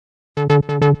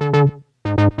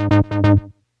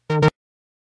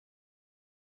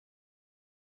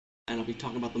I'll be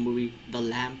talking about the movie The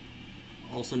Lamp,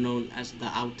 also known as The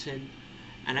Outing.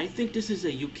 And I think this is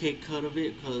a UK cut of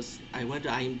it because I went to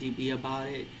IMDb about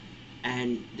it,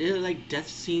 and there are like death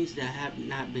scenes that have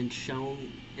not been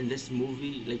shown in this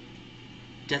movie. Like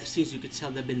death scenes you could tell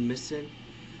they've been missing.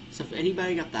 So if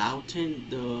anybody got The Outing,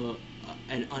 the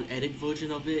an unedited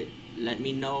version of it, let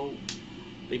me know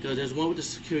because there's one with the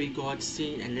security guard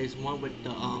scene and there's one with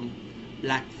the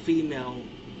black female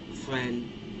friend,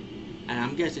 and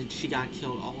I'm guessing she got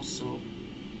killed also,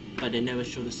 but they never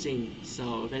show the scene.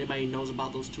 So if anybody knows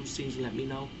about those two scenes, let me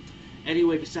know.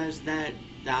 Anyway, besides that,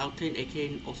 The Outing,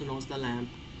 aka also known as The Lamp,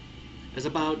 is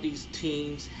about these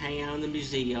teens hanging out in the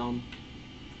museum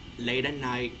late at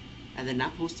night, and they're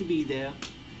not supposed to be there.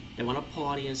 They want to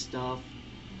party and stuff,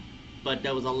 but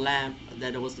there was a lamp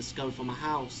that was discovered from a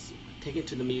house taken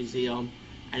to the museum,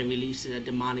 and it releases a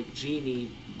demonic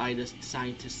genie by the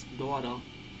scientist's daughter.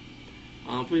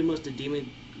 Pretty much the demon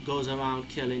goes around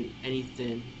killing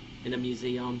anything in the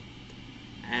museum,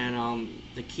 and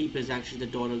the keeper is actually the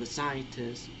daughter of the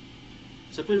scientist.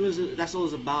 So pretty much that's all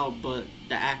it's about. But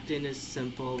the acting is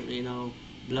simple,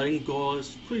 blood and gore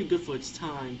is pretty good for its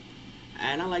time,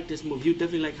 and I like this movie. You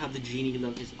definitely like how the genie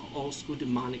looks. It's old school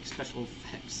demonic special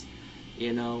effects,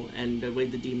 and the way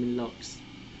the demon looks.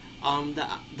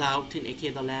 The Outing,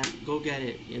 aka The Lamp, go get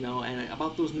it, and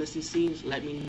about those missing scenes, let me